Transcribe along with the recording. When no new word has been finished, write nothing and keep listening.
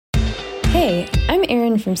Hey, I'm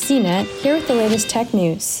Erin from CNET, here with the latest tech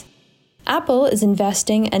news. Apple is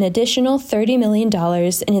investing an additional $30 million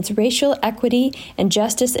in its Racial Equity and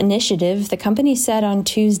Justice Initiative, the company said on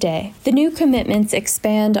Tuesday. The new commitments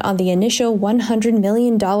expand on the initial $100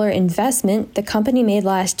 million investment the company made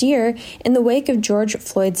last year in the wake of George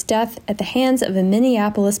Floyd's death at the hands of a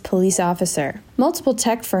Minneapolis police officer. Multiple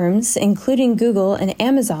tech firms, including Google and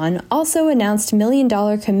Amazon, also announced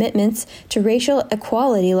million-dollar commitments to racial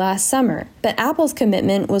equality last summer, but Apple's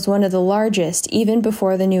commitment was one of the largest even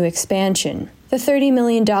before the new expansion. The $30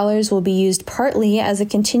 million will be used partly as a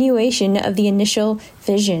continuation of the initial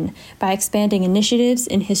vision by expanding initiatives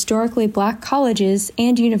in historically black colleges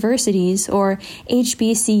and universities, or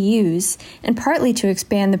HBCUs, and partly to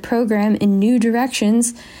expand the program in new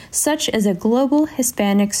directions, such as a global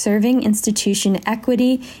Hispanic Serving Institution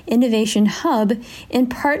Equity Innovation Hub in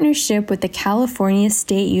partnership with the California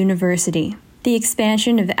State University. The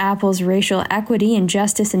expansion of Apple's Racial Equity and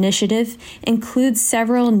Justice Initiative includes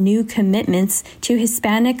several new commitments to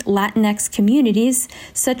Hispanic Latinx communities,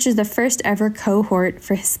 such as the first-ever cohort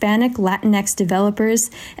for Hispanic Latinx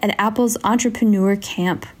developers at Apple's Entrepreneur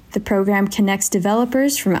Camp. The program connects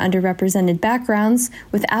developers from underrepresented backgrounds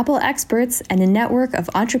with Apple experts and a network of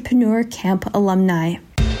Entrepreneur Camp alumni.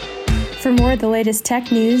 For more of the latest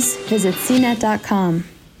tech news, visit cnet.com.